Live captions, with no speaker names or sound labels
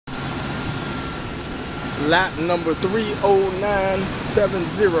Lot number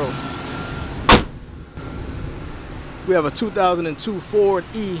 30970. We have a 2002 Ford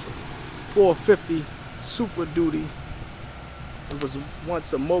E-450 Super Duty. It was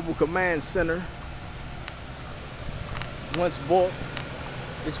once a mobile command center. Once bought,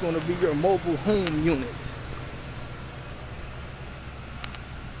 it's going to be your mobile home unit.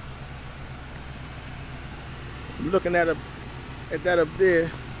 I'm looking at that up there.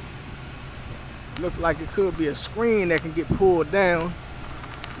 Look like it could be a screen that can get pulled down.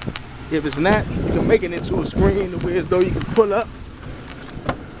 If it's not, you can make it into a screen where as though you can pull up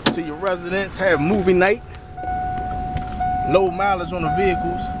to your residence, have movie night. Low mileage on the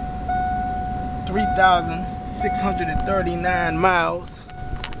vehicles, 3,639 miles.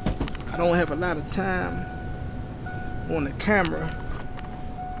 I don't have a lot of time on the camera,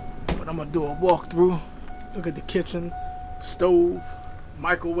 but I'm gonna do a walkthrough. Look at the kitchen, stove,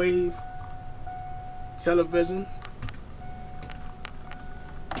 microwave, television.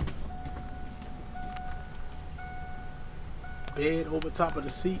 Bed over top of the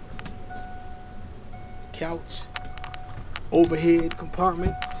seat, couch, overhead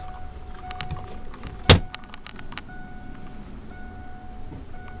compartments.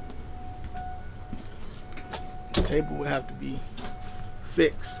 The table will have to be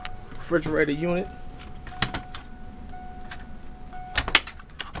fixed. Refrigerator unit.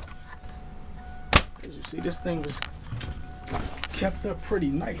 As you see, this thing was kept up pretty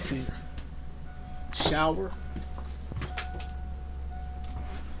nice here. Shower.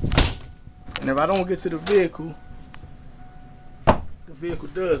 And if I don't get to the vehicle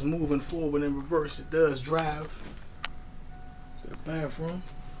does move in forward and reverse. It does drive. To the bathroom.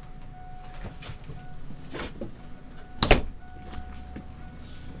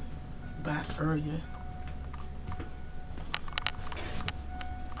 Bath area.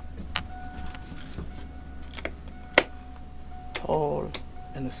 Hall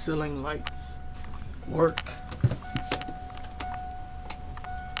and the ceiling lights work.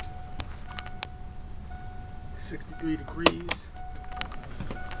 .63 degrees.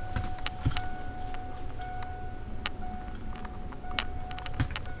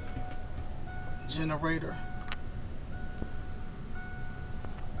 Generator.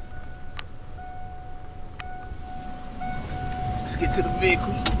 Let's get to the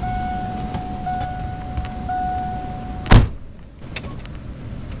vehicle.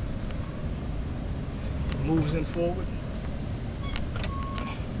 Moves in forward.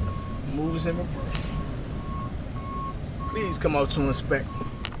 Moves in reverse. Please come out to inspect.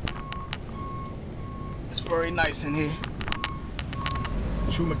 It's very nice in here.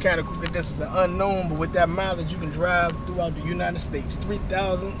 True mechanical conditions are unknown, but with that mileage you can drive throughout the United States.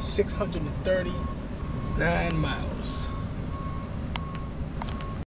 3,639 miles.